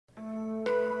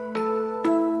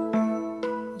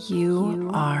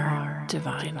You are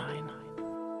divine.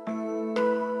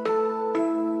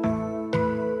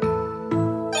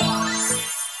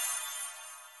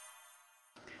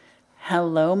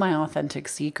 Hello, my authentic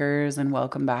seekers, and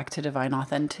welcome back to Divine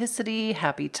Authenticity.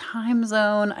 Happy time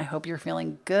zone. I hope you're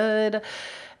feeling good,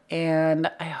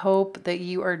 and I hope that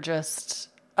you are just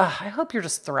I hope you're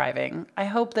just thriving. I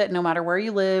hope that no matter where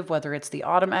you live, whether it's the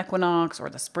autumn equinox or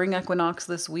the spring equinox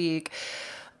this week,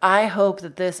 I hope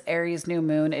that this Aries new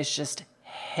moon is just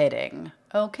hitting.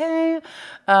 Okay.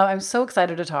 I'm so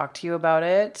excited to talk to you about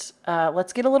it.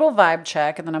 Let's get a little vibe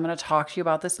check, and then I'm going to talk to you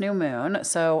about this new moon.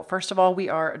 So first of all, we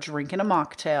are drinking a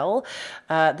mocktail.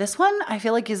 This one I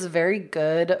feel like is very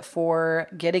good for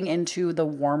getting into the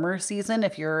warmer season.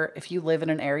 If you live in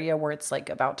an area where it's like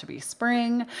about to be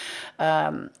spring,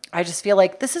 I just feel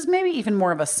like this is maybe even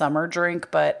more of a summer drink,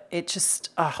 but it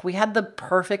just, we had the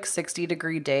perfect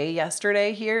 60-degree day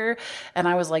yesterday here. And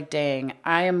I was like, dang,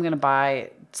 I am going to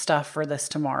buy stuff for this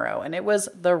tomorrow. And it was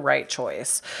the right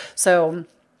choice. So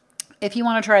if you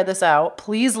want to try this out,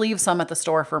 please leave some at the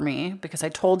store for me, because I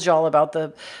told y'all about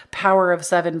the Power of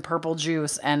 7 purple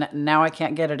juice and now I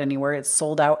can't get it anywhere. It's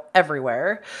sold out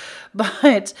everywhere.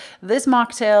 But this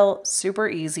mocktail, super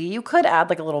easy. You could add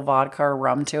like a little vodka or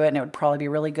rum to it and it would probably be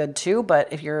really good too.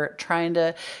 But if you're trying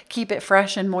to keep it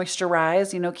fresh and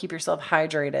moisturized, keep yourself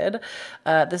hydrated,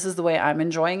 this is the way I'm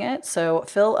enjoying it. So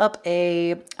fill up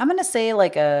I'm going to say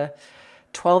like a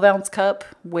 12-ounce cup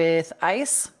with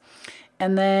ice.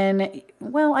 And then,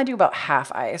 I do about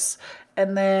half ice.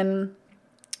 And then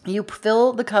you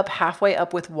fill the cup halfway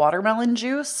up with watermelon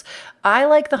juice. I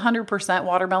like the 100%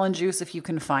 watermelon juice if you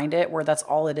can find it, where that's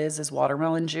all it is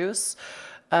watermelon juice.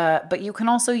 But you can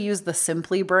also use the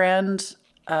Simply brand.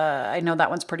 I know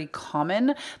that one's pretty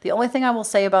common. The only thing I will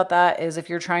say about that is if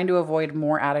you're trying to avoid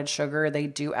more added sugar, they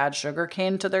do add sugar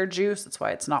cane to their juice. That's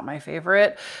why it's not my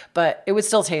favorite, but it would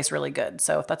still taste really good.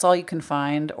 So if that's all you can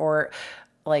find, or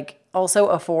also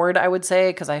afford, I would say,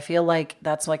 because I feel like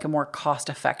that's like a more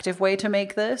cost-effective way to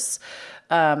make this.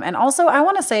 And also, I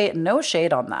want to say no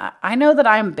shade on that. I know that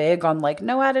I'm big on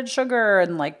no added sugar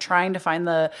and trying to find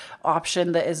the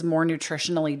option that is more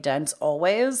nutritionally dense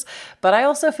always. But I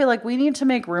also feel like we need to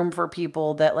make room for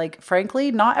people that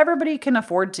frankly, not everybody can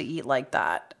afford to eat like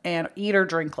that and eat or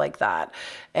drink like that.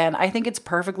 And I think it's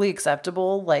perfectly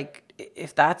acceptable.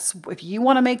 If you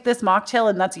want to make this mocktail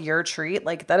and that's your treat,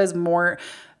 that is more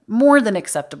than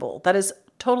acceptable. That is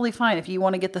totally fine. If you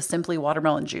want to get the Simply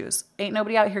watermelon juice, ain't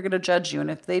nobody out here going to judge you.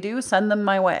 And if they do, send them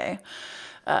my way.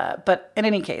 But in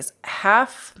any case,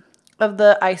 half of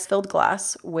the ice-filled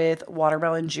glass with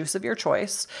watermelon juice of your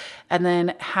choice, and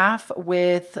then half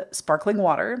with sparkling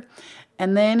water.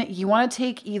 And then you want to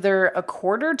take either a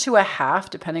quarter to a half,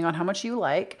 depending on how much you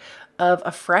like, of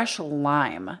a fresh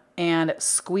lime and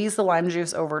squeeze the lime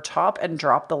juice over top and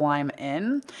drop the lime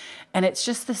in. And it's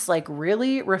just this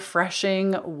really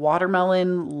refreshing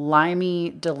watermelon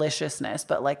limey deliciousness,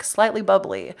 but slightly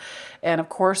bubbly. And of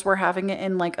course we're having it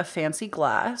in a fancy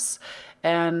glass.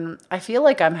 And I feel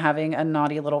like I'm having a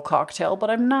naughty little cocktail, but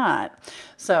I'm not.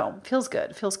 So feels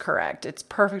good, feels correct. It's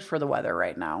perfect for the weather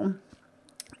right now.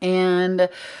 And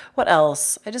what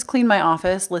else? I just cleaned my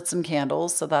office, lit some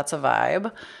candles, so that's a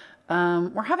vibe.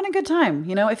 We're having a good time.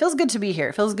 It feels good to be here.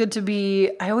 It feels good to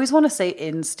be, I always want to say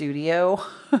in studio.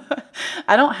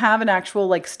 I don't have an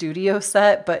actual studio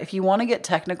set, but if you want to get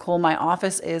technical, my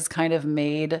office is kind of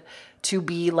made to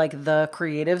be the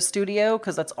creative studio,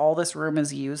 because that's all this room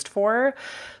is used for.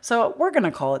 So we're going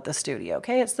to call it the studio.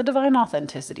 Okay. It's the Divine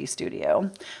Authenticity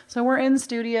Studio. So we're in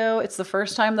studio. It's the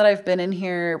first time that I've been in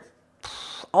here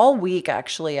all week,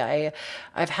 actually.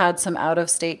 I've had some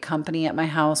out-of-state company at my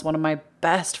house. One of my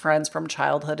best friends from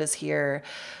childhood is here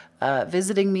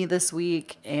visiting me this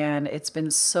week, and it's been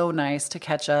so nice to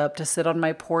catch up, to sit on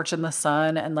my porch in the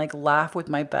sun and laugh with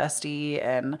my bestie.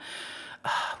 And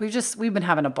we've been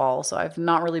having a ball. So I've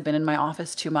not really been in my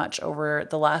office too much over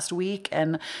the last week.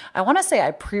 And I want to say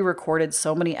I pre-recorded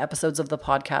so many episodes of the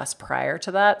podcast prior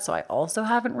to that, so I also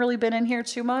haven't really been in here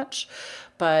too much,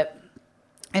 but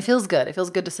it feels good. It feels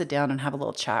good to sit down and have a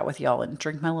little chat with y'all and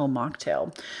drink my little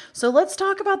mocktail. So let's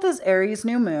talk about this Aries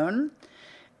new moon.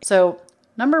 So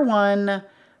number one,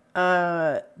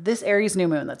 this Aries new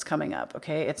moon that's coming up,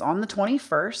 okay? It's on the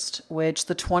 21st, which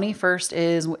the 21st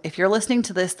is, if you're listening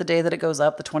to this the day that it goes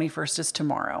up, the 21st is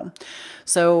tomorrow.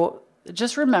 So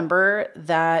just remember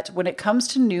that when it comes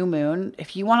to new moon,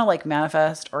 if you want to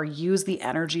manifest or use the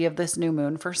energy of this new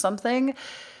moon for something,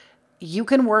 you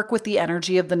can work with the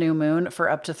energy of the new moon for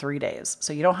up to 3 days.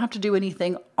 So you don't have to do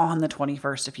anything on the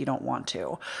 21st if you don't want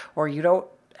to, or you don't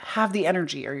have the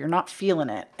energy, or you're not feeling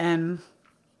it. And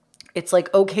It's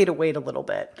like okay to wait a little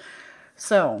bit.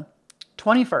 So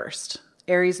 21st,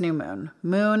 Aries new moon.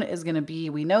 Moon is going to be,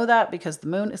 we know that because the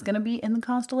moon is going to be in the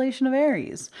constellation of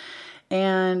Aries.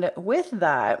 And with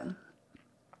that,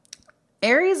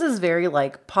 Aries is very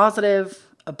like positive,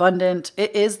 abundant.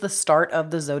 It is the start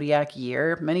of the zodiac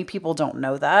year. Many people don't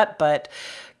know that, but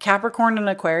Capricorn and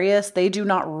Aquarius, they do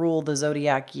not rule the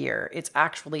zodiac year. It's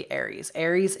actually Aries.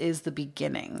 Aries is the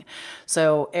beginning.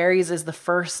 So Aries is the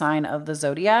first sign of the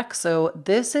zodiac. So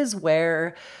this is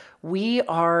where we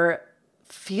are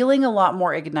feeling a lot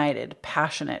more ignited,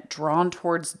 passionate, drawn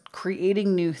towards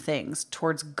creating new things,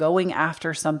 towards going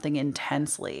after something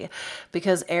intensely.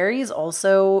 Because Aries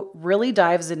also really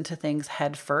dives into things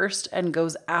head first and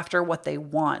goes after what they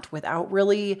want without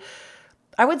really,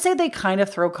 I would say they kind of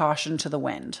throw caution to the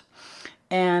wind.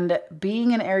 And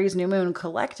being an Aries new moon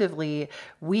collectively,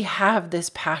 we have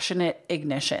this passionate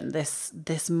ignition,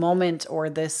 this moment or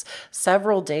this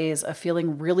several days of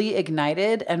feeling really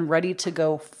ignited and ready to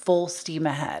go full steam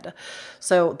ahead.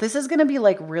 So this is going to be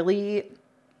like really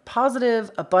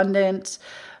positive, abundant.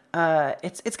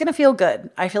 It's going to feel good.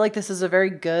 I feel like this is a very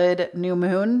good new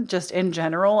moon just in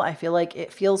general. I feel like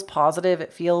it feels positive.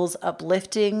 It feels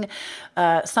uplifting.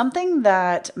 Something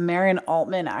that Marin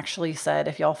Altman actually said,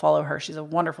 if y'all follow her, she's a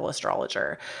wonderful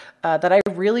astrologer, that I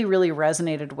really, really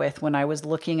resonated with when I was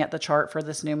looking at the chart for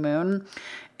this new moon,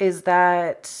 is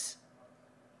that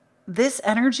this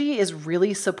energy is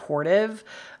really supportive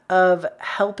of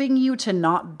helping you to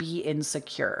not be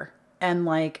insecure. And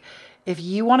like, if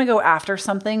you want to go after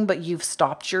something, but you've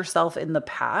stopped yourself in the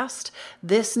past,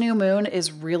 this new moon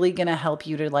is really going to help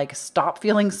you to like stop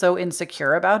feeling so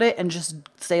insecure about it and just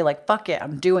say like, fuck it,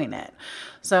 I'm doing it.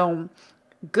 So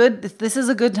good. This is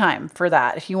a good time for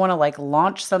that. If you want to like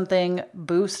launch something,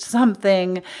 boost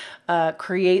something,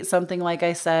 create something, like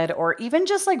I said, or even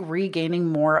just like regaining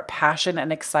more passion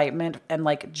and excitement and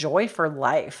like joy for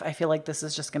life. I feel like this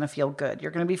is just going to feel good.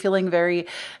 You're going to be feeling very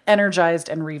energized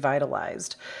and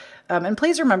revitalized. And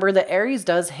please remember that Aries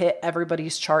does hit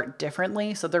everybody's chart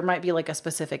differently. So there might be like a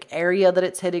specific area that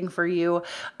it's hitting for you.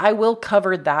 I will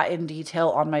cover that in detail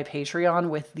on my Patreon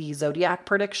with the zodiac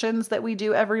predictions that we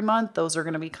do every month. Those are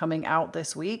going to be coming out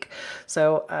this week.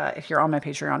 So if you're on my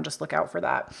Patreon, just look out for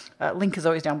that. Link is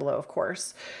always down below, of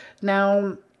course.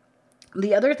 Now,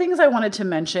 the other things I wanted to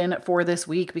mention for this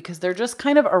week, because they're just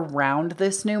kind of around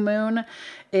this new moon,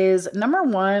 is number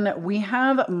one, we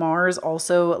have Mars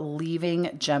also leaving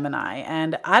Gemini.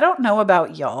 And I don't know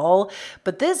about y'all,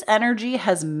 but this energy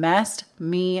has messed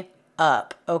me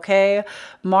up, okay?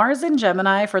 Mars in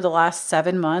Gemini for the last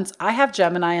 7 months. I have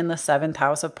Gemini in the 7th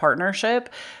house of partnership.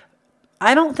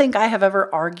 I don't think I have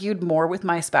ever argued more with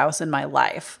my spouse in my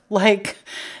life.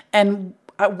 And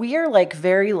we are like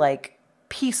very like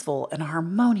peaceful and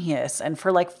harmonious. And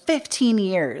for like 15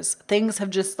 years, things have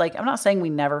just like, I'm not saying we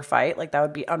never fight, like that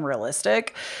would be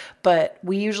unrealistic, but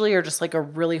we usually are just like a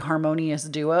really harmonious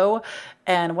duo.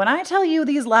 And when I tell you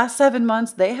these last 7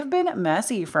 months, they have been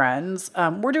messy, friends.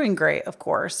 We're doing great, of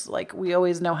course. Like we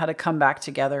always know how to come back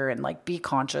together and like be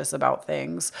conscious about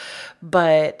things.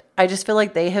 But I just feel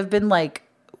like they have been like,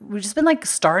 we've just been like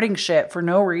starting shit for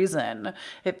no reason.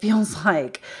 It feels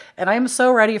like, and I'm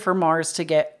so ready for Mars to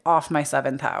get off my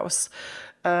 7th house.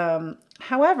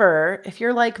 However, if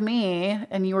you're like me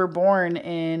and you were born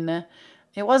in,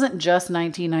 it wasn't just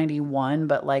 1991,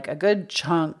 but like a good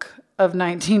chunk of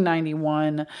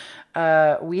 1991,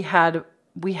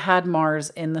 we had Mars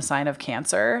in the sign of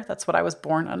Cancer. That's what I was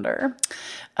born under.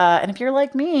 And if you're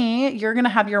like me, you're going to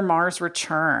have your Mars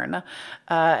return.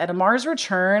 At a Mars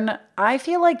return, I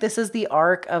feel like this is the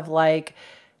arc of like,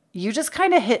 you just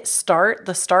kind of hit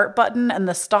the start button, and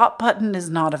the stop button is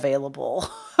not available.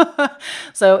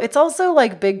 So it's also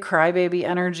like big crybaby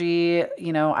energy.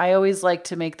 You know, I always like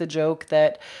to make the joke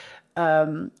that,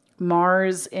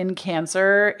 Mars in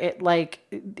Cancer,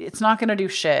 it's not going to do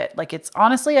shit. Like it's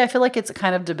honestly, I feel like it's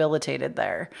kind of debilitated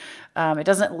there. It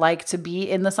doesn't like to be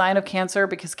in the sign of Cancer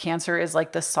because Cancer is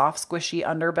like the soft, squishy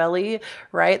underbelly,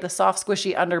 right? The soft,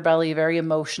 squishy underbelly, very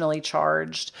emotionally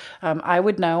charged. I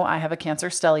would know I have a Cancer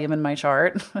stellium in my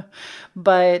chart,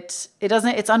 but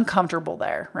it's uncomfortable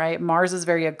there, right? Mars is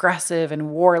very aggressive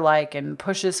and warlike and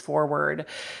pushes forward.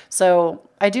 So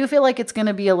I do feel like it's going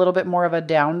to be a little bit more of a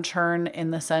downturn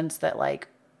in the sense that like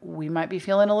we might be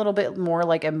feeling a little bit more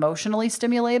like emotionally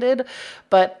stimulated,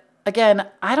 but Again,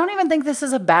 I don't even think this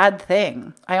is a bad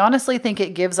thing. I honestly think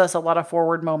it gives us a lot of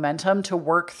forward momentum to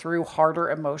work through harder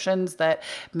emotions that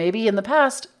maybe in the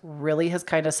past really has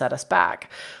kind of set us back.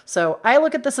 So I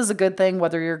look at this as a good thing,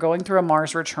 whether you're going through a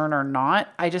Mars return or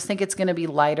not. I just think it's going to be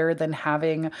lighter than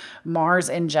having Mars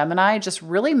in Gemini, just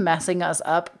really messing us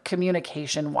up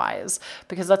communication wise,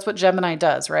 because that's what Gemini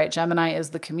does, right? Gemini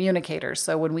is the communicator.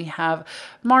 So when we have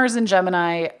Mars in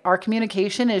Gemini, our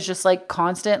communication is just like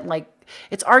constant, like,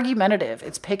 it's argumentative.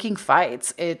 It's picking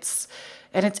fights. It's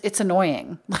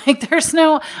annoying. Like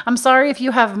I'm sorry if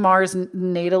you have Mars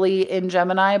natally in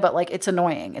Gemini, but like it's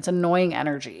annoying. It's annoying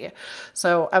energy.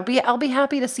 So I'll be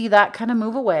happy to see that kind of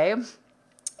move away.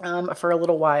 For a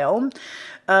little while.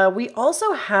 We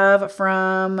also have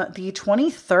from the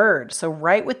 23rd, so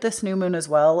right with this new moon as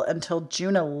well, until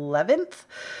June 11th,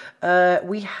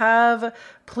 we have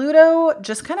Pluto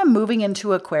just kind of moving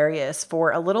into Aquarius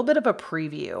for a little bit of a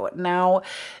preview. Now,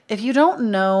 if you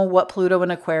don't know what Pluto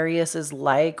in Aquarius is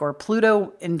like, or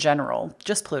Pluto in general,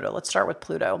 just Pluto, let's start with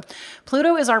Pluto.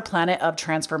 Pluto is our planet of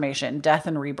transformation, death,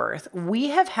 and rebirth. We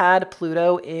have had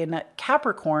Pluto in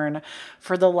Capricorn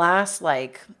for the last,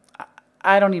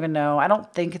 I don't even know. I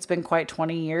don't think it's been quite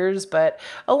 20 years, but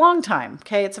a long time.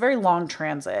 Okay. It's a very long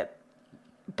transit.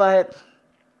 But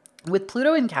with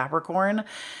Pluto in Capricorn,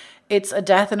 it's a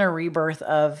death and a rebirth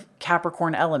of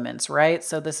Capricorn elements, right?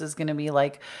 So this is going to be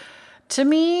like, to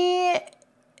me,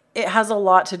 it has a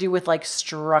lot to do with like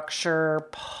structure,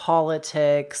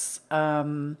 politics,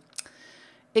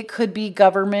 it could be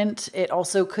government. It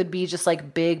also could be just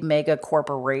like big mega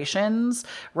corporations,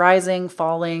 rising,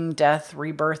 falling, death,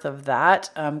 rebirth of that,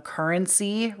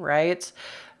 currency, right?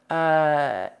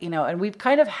 And we've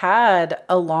kind of had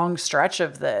a long stretch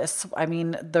of this. I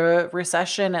mean, the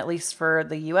recession, at least for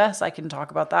the US, I can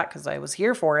talk about that because I was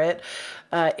here for it,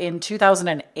 in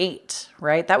 2008,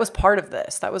 right? That was part of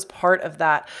this. That was part of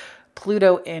that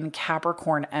Pluto in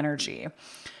Capricorn energy.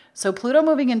 So Pluto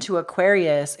moving into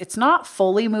Aquarius, it's not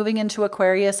fully moving into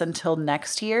Aquarius until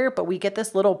next year, but we get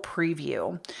this little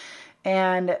preview.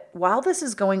 And while this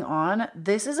is going on,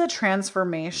 this is a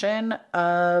transformation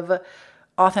of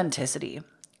authenticity.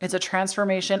 It's a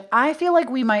transformation. I feel like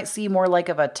we might see more like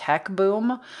of a tech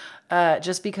boom,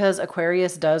 just because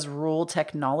Aquarius does rule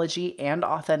technology and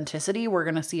authenticity. We're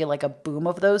going to see like a boom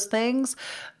of those things.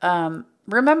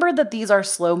 Remember that these are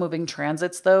slow moving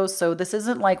transits though. So this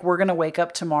isn't like we're going to wake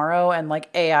up tomorrow and like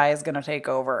AI is going to take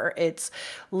over. It's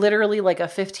literally like a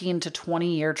 15 to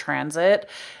 20 year transit.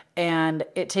 And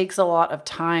it takes a lot of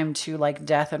time to like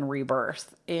death and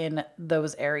rebirth in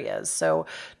those areas. So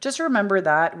just remember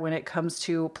that when it comes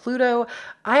to Pluto.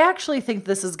 I actually think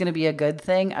this is going to be a good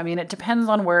thing. I mean, it depends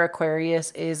on where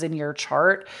Aquarius is in your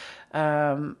chart.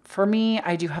 For me,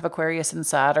 I do have Aquarius and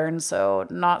Saturn, so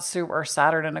not super, or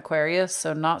Saturn and Aquarius,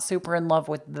 so not super in love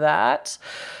with that.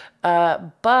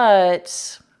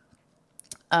 But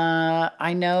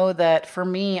I know that for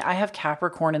me, I have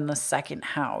Capricorn in the second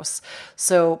house.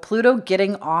 So Pluto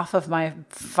getting off of my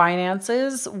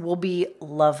finances will be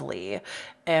lovely.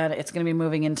 And it's going to be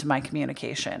moving into my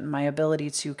communication, my ability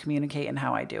to communicate and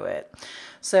how I do it.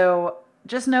 So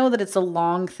just know that it's a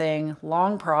long thing,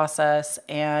 long process.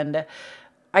 And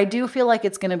I do feel like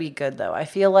it's going to be good though. I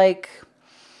feel like,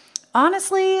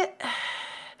 honestly,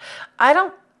 I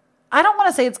don't want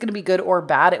to say it's going to be good or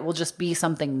bad. It will just be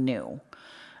something new.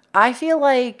 I feel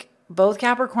like both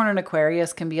Capricorn and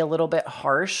Aquarius can be a little bit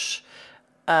harsh.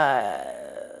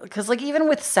 Because like even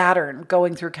with Saturn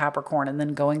going through Capricorn and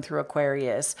then going through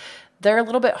Aquarius, they're a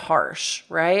little bit harsh,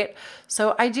 right?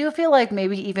 So I do feel like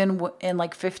maybe even in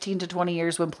like 15 to 20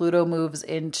 years when Pluto moves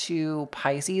into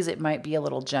Pisces, it might be a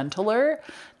little gentler.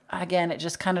 Again, it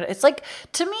just kind of, it's like,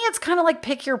 to me, it's kind of like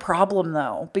pick your problem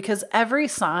though, because every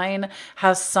sign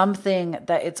has something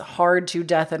that it's hard to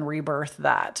death and rebirth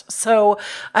that. So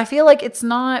I feel like it's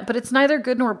not, but it's neither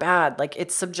good nor bad. Like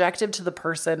it's subjective to the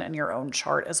person and your own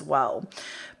chart as well.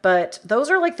 But those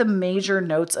are like the major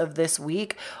notes of this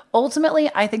week.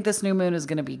 Ultimately, I think this new moon is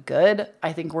going to be good.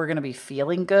 I think we're going to be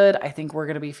feeling good. I think we're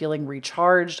going to be feeling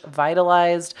recharged,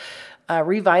 vitalized,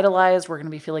 revitalized. We're going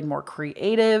to be feeling more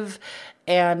creative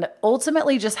and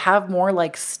ultimately just have more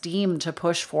like steam to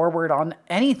push forward on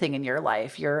anything in your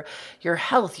life, your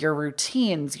health, your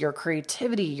routines, your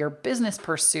creativity, your business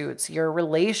pursuits, your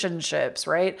relationships,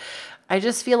 right? I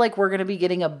just feel like we're going to be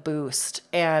getting a boost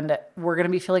and we're going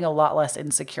to be feeling a lot less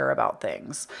insecure about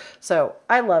things. So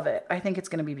I love it. I think it's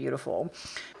going to be beautiful.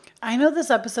 I know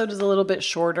this episode is a little bit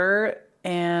shorter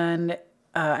and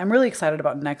I'm really excited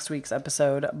about next week's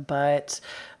episode, but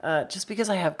just because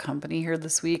I have company here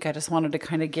this week, I just wanted to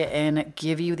kind of get in,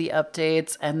 give you the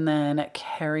updates, and then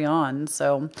carry on.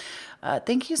 So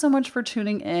thank you so much for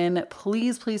tuning in.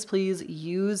 Please, please, please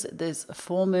use this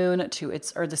full moon to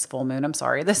its, or this full moon, I'm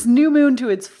sorry, this new moon to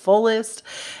its fullest.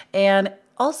 And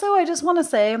also, I just want to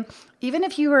say, even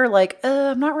if you are like,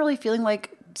 I'm not really feeling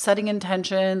like setting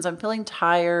intentions, I'm feeling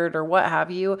tired or what have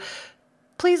you,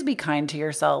 please be kind to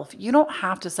yourself. You don't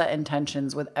have to set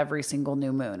intentions with every single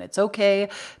new moon. It's okay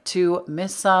to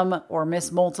miss some or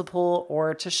miss multiple,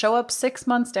 or to show up 6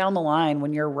 months down the line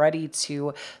when you're ready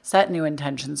to set new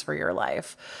intentions for your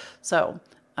life. So,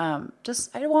 I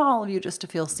want all of you just to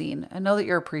feel seen and know that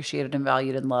you're appreciated and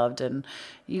valued and loved. And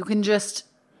you can just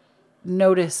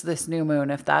notice this new moon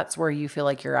if that's where you feel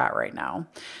like you're at right now.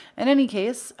 In any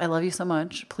case, I love you so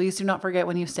much. Please do not forget,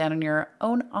 when you stand in your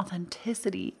own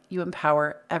authenticity, you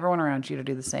empower everyone around you to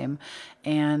do the same.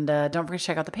 And don't forget to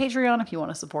check out the Patreon if you want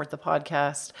to support the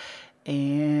podcast.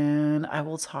 And I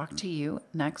will talk to you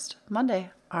next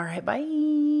Monday. All right, bye.